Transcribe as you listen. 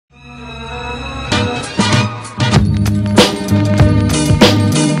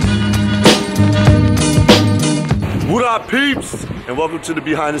peeps? And welcome to the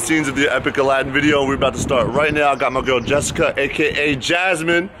behind the scenes of the epic Aladdin video. We're about to start right now. I got my girl Jessica, aka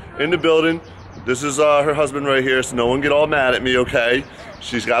Jasmine, in the building. This is her husband right here, so no one get all mad at me, okay?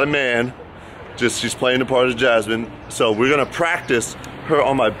 She's got a man. She's playing the part of Jasmine. So we're gonna practice her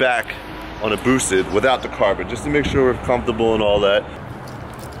on my back on a boosted without the carpet, just to make sure we're comfortable and all that.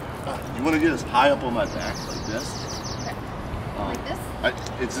 You wanna get as high up on my back like this? Okay. Like this?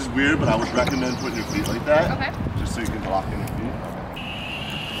 It's just weird, but I would recommend putting your feet like that. Okay. Just so you can lock in your feet.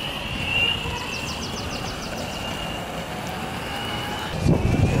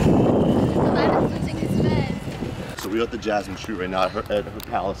 Aladdin's losing his bed. So we're at the Jasmine shoot right now at her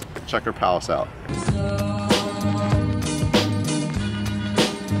palace. Check her palace out.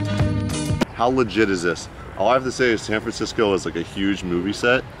 How legit is this? All I have to say is San Francisco is like a huge movie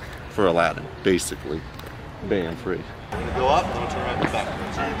set for Aladdin, basically. Band free. I'm gonna go up, and I'm gonna turn right back.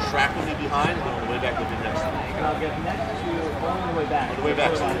 So you're tracking me behind, and then on the way back, you'll be next to me. And I'll get next to you on the way back. On the way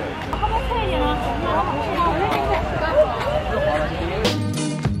back, so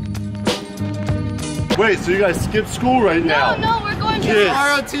wait, so you guys skip school right now? No, we're going Kids.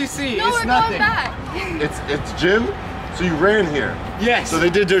 back. ROTC, No, we're going back. It's gym? So you ran here? Yes. So they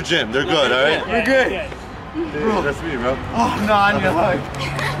did their gym. They're good, all right? You're good. Bro, that's me, bro. Oh, no, on your hug.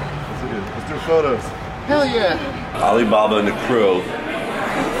 Let's do photos. Hell yeah. Alibaba and the crew.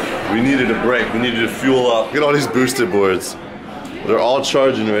 We needed a break. We needed to fuel up. Look at all these boosted boards. They're all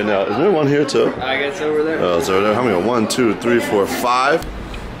charging right now. Is there one here too? I guess over there. Oh, it's over there. How many? 1, 2, 3, 4, 5.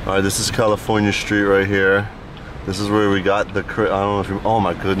 All right, this is California Street right here. This is where we got the. I don't know if you. Oh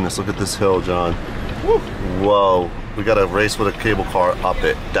my goodness! Look at this hill, John. Woo. Whoa! We got to race with a cable car up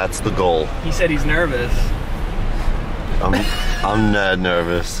it. That's the goal. He said he's nervous. I'm mad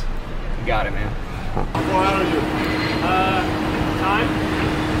nervous. You got it, man. How far out are you? Time?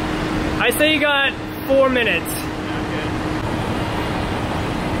 I say you got 4 minutes.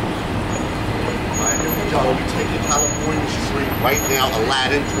 Yo, we taking California Street right now.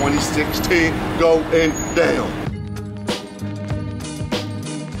 Aladdin 2016 going down.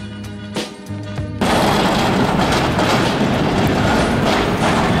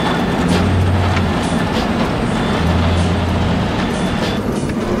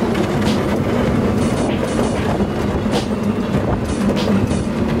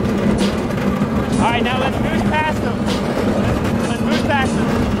 All right, now let's move past them. Let's move past them.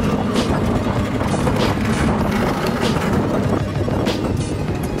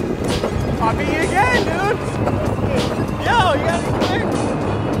 Popping you again, dude. Yo, you gotta be quick.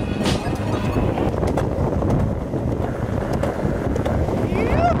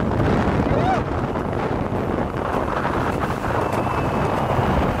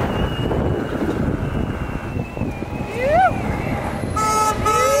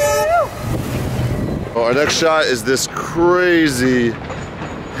 Our next shot is this crazy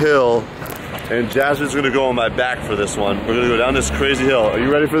hill, and Jasmine's gonna go on my back for this one. We're gonna go down this crazy hill. Are you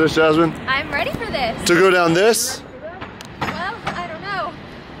ready for this, Jasmine? I'm ready for this. To go down this? Well, I don't know.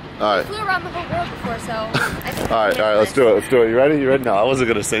 All I right. flew around the whole world before, so I think All right, let's do it. Let's do it. You ready? You ready? No, I wasn't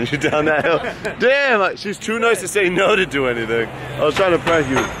gonna send you down that hill. Damn, she's too nice to say no to do anything. I was trying to prank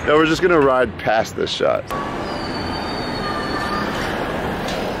you. No, we're just gonna ride past this shot.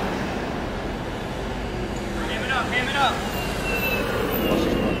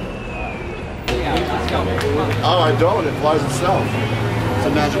 Oh, I don't. It flies itself. It's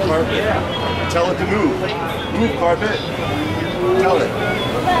a magic carpet. Tell it to move. Move, carpet. Tell it.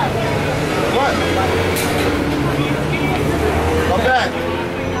 What? Come back.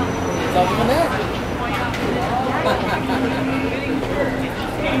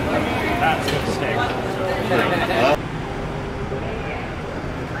 That's a mistake.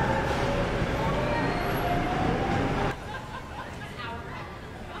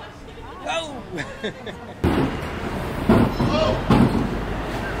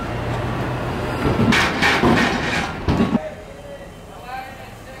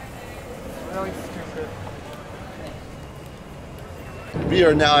 We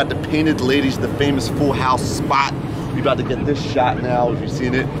are now at the Painted Ladies, the famous Full House spot. We about to get this shot now. If you've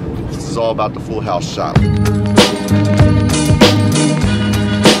seen it, this is all about the Full House shot.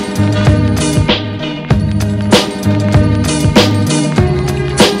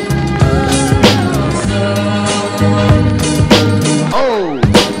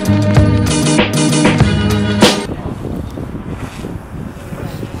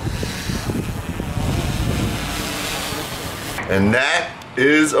 And that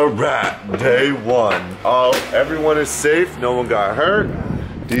is a wrap. Day 1. Oh, everyone is safe. No one got hurt.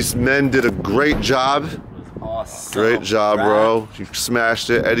 These men did a great job. Awesome. Great job, bro. You smashed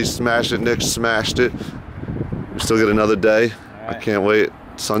it. Eddie smashed it. Nick smashed it. still get another day. I can't wait.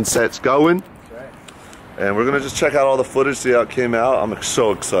 Sunset's going. And we're gonna just check out all the footage, see how it came out. I'm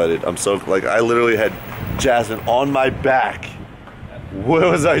so excited. I'm so, like, I literally had Jasmine on my back. What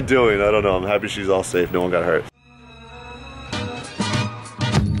was I doing? I don't know. I'm happy she's all safe. No one got hurt.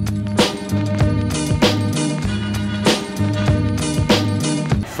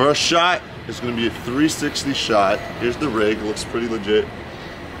 First shot is gonna be a 360 shot. Here's the rig, looks pretty legit.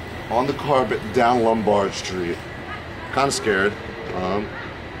 On the carpet down Lombard Street. Kind of scared,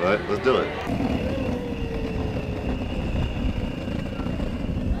 but let's do it.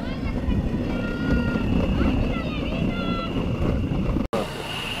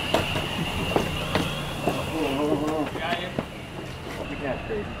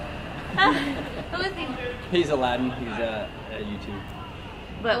 Who is he? He's Aladdin. He's at YouTube.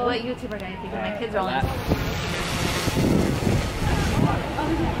 But what YouTuber do you think my kids are on?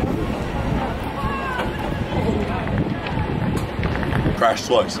 Crashed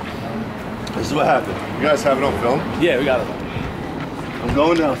twice. This is what happened. You guys have it on film? Yeah, we got it. I'm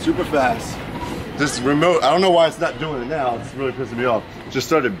going down super fast. This remote, I don't know why it's not doing it now. It's really pissing me off. Just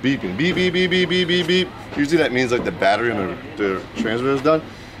started beeping. Beep, beep, beep, beep, beep, beep, beep. Usually that means like the battery on the transmitter is done.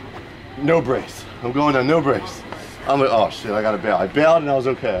 No brakes. I'm going down, no brakes. I'm like, oh shit, I gotta bail. I bailed and I was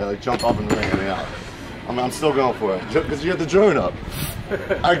okay. I like jumped up and ran out. I'm still going for it, because you got the drone up.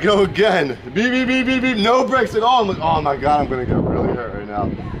 I go again. Beep, beep, beep, beep, beep. No brakes at all. I'm like, oh my God, I'm gonna get really hurt right now.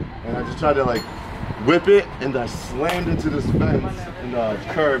 And I just tried to like whip it, and I slammed into this fence and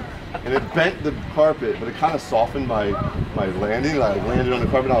curb, and it bent the carpet, but it kind of softened my landing. I landed on the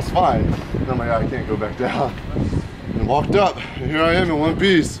carpet and I was fine. And I'm like, I can't go back down. And walked up, and here I am in one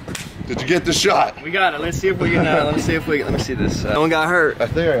piece. Did you get the shot? We got it. Let's see if we can. Let me see if we can. Let me see this. No one got hurt. I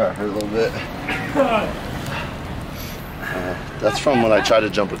think I got hurt a little bit. That's from when I tried to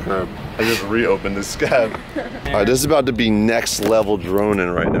jump a curb. I just reopened the scab. All right, this is about to be next level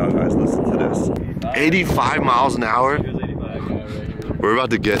droning right now, guys. Listen to this. 85 miles an hour. We're about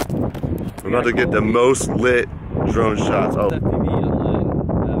to get the most lit drone shots. Oh. FPV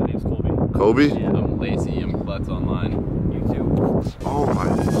online. My name's Colby. Kobe? Yeah, I'm Lacey. I'm Flex online. YouTube. Oh my.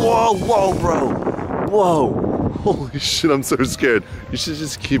 Whoa, whoa, bro. Whoa. Holy shit, I'm so scared. You should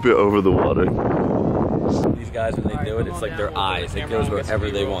just keep it over the water. These guys, when they do it, it's like their eyes. It goes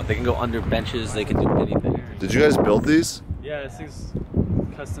wherever they want. They can go under benches. They can do anything. Did you guys build these? Yeah, this thing's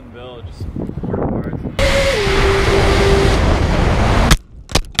custom built, just order parts.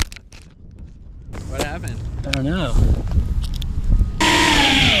 What happened? I don't know.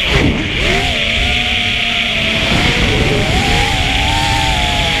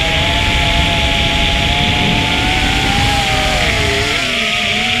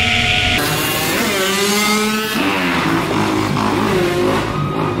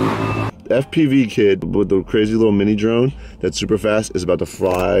 FPV kid with the crazy little mini drone that's super fast is about to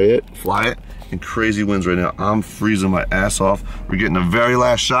fly it, in crazy winds right now. I'm freezing my ass off. We're getting the very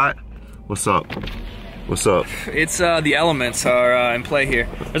last shot. What's up? What's up? It's the elements are in play here.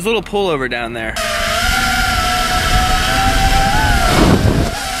 There's a little pullover down there.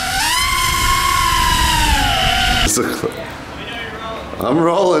 I'm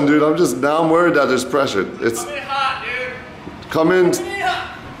rolling, dude. I'm worried that there's pressure. It's come in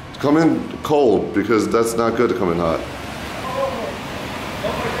cold, because that's not good to come in hot.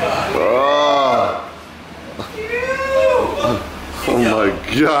 Oh my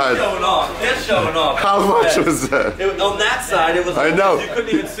God. Showing off. It's showing off. How much was that? On that side, it was. I know. You couldn't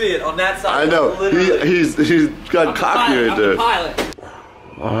even see it. On that side. I know. He's got cocky right there. Pilot.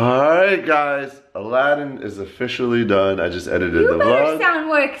 Alright guys, Aladdin is officially done. I just edited the You better vlog. sound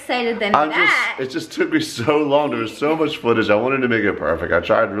more excited than that. It just took me so long. There was so much footage. I wanted to make it perfect. I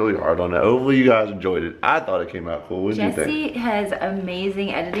tried really hard on it. Hopefully you guys enjoyed it. I thought it came out cool. What do you think? Jesse has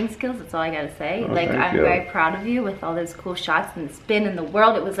amazing editing skills, that's all I gotta say. Oh, like, I'm very proud of you with all those cool shots and the spin in the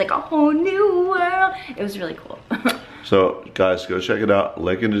world. It was like a whole new world. It was really cool. So guys, go check it out.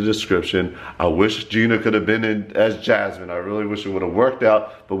 Link in the description. I wish Gina could have been in as Jasmine. I really wish it would have worked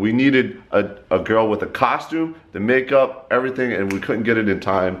out, but we needed a girl with a costume, the makeup, everything, and we couldn't get it in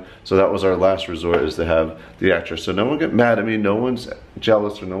time. So that was our last resort, is to have the actress. So no one get mad at me. No one's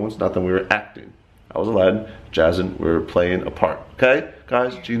jealous or no one's nothing. We were acting. I was Aladdin. Jasmine, we were playing a part. Okay,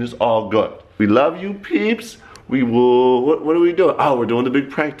 guys, Gina's all good. We love you, peeps. We will, what are we doing? Oh, we're doing the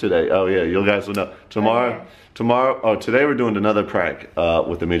big prank today. Oh yeah, you guys will know. Today we're doing another prank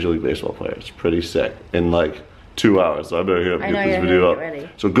with the Major League Baseball players. Pretty sick. In like 2 hours. So I better hurry up and get this video up.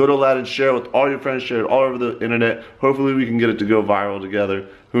 So go to Aladdin, share it with all your friends, share it all over the internet. Hopefully we can get it to go viral together.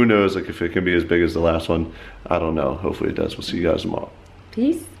 Who knows, like, if it can be as big as the last one. I don't know. Hopefully it does. We'll see you guys tomorrow.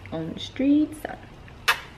 Peace on the streets.